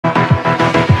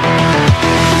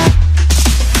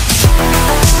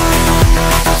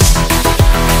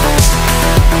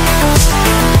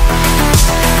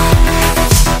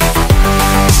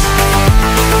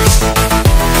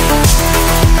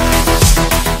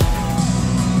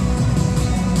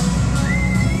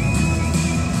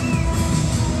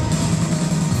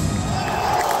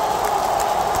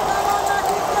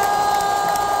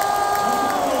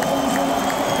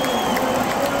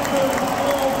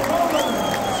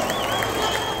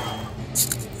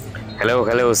Hello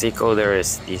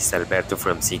ZCoders, this is Alberto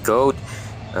from ZCode.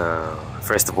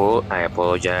 First of all, I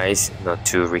apologize not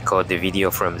to record the video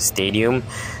from the stadium,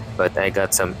 but I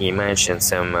got some image and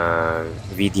some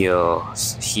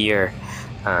videos here,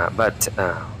 but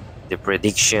the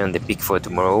prediction, the pick for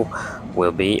tomorrow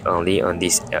will be only on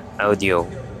this audio,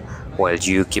 while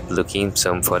you keep looking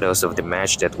some photos of the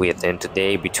match that we attend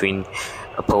today between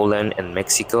Poland and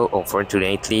Mexico.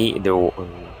 Unfortunately,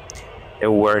 there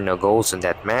were no goals in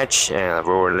that match.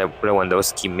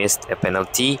 Lewandowski missed a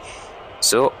penalty.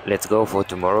 So let's go for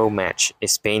tomorrow match.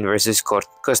 Spain versus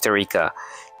Costa Rica.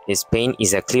 Spain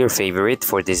is a clear favorite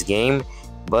for this game,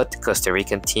 but Costa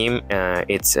Rican team,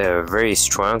 it's very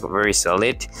strong, very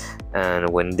solid, and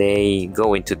when they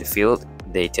go into the field,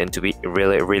 they tend to be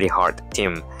really hard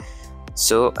team.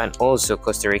 So, and also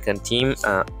Costa Rican team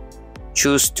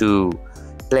choose to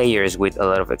players with a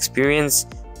lot of experience.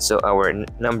 So our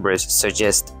numbers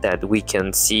suggest that we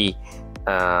can see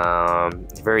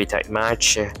very tight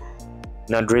match.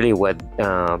 Not really what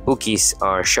bookies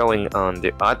are showing on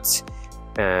the odds,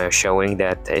 showing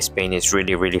that Spain is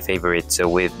really favorite. So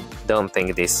we don't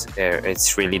think this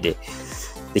it's really the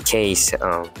case.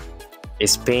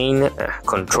 Spain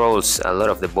controls a lot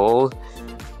of the ball,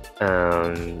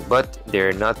 but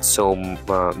they're not so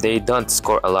they don't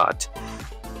score a lot.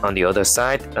 On the other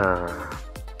side,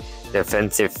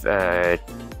 defensive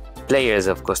players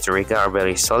of Costa Rica are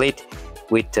very solid,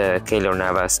 with Keylor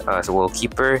Navas as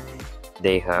goalkeeper.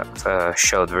 They have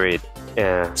showed very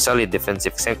solid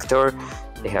defensive sector.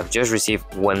 They have just received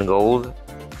 1 goal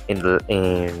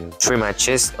in 3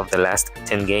 matches of the last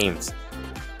 10 games.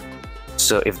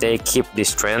 So if they keep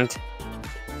this trend,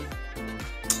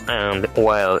 and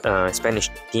while Spanish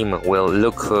team will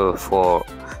look for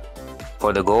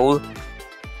the goal,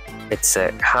 it's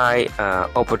a high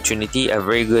opportunity, a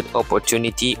very good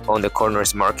opportunity on the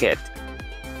corners market.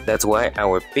 That's why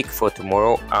our pick for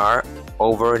tomorrow are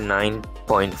over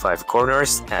 9.5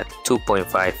 corners at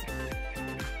 2.5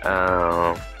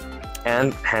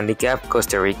 and handicap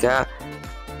Costa Rica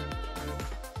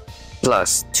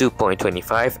plus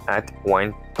 2.25 at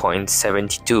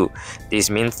 1.72. This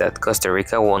means that Costa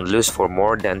Rica won't lose for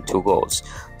more than 2 goals.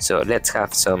 So let's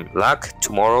have some luck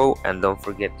tomorrow, and don't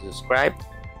forget to subscribe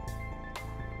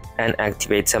and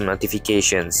activate some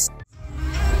notifications.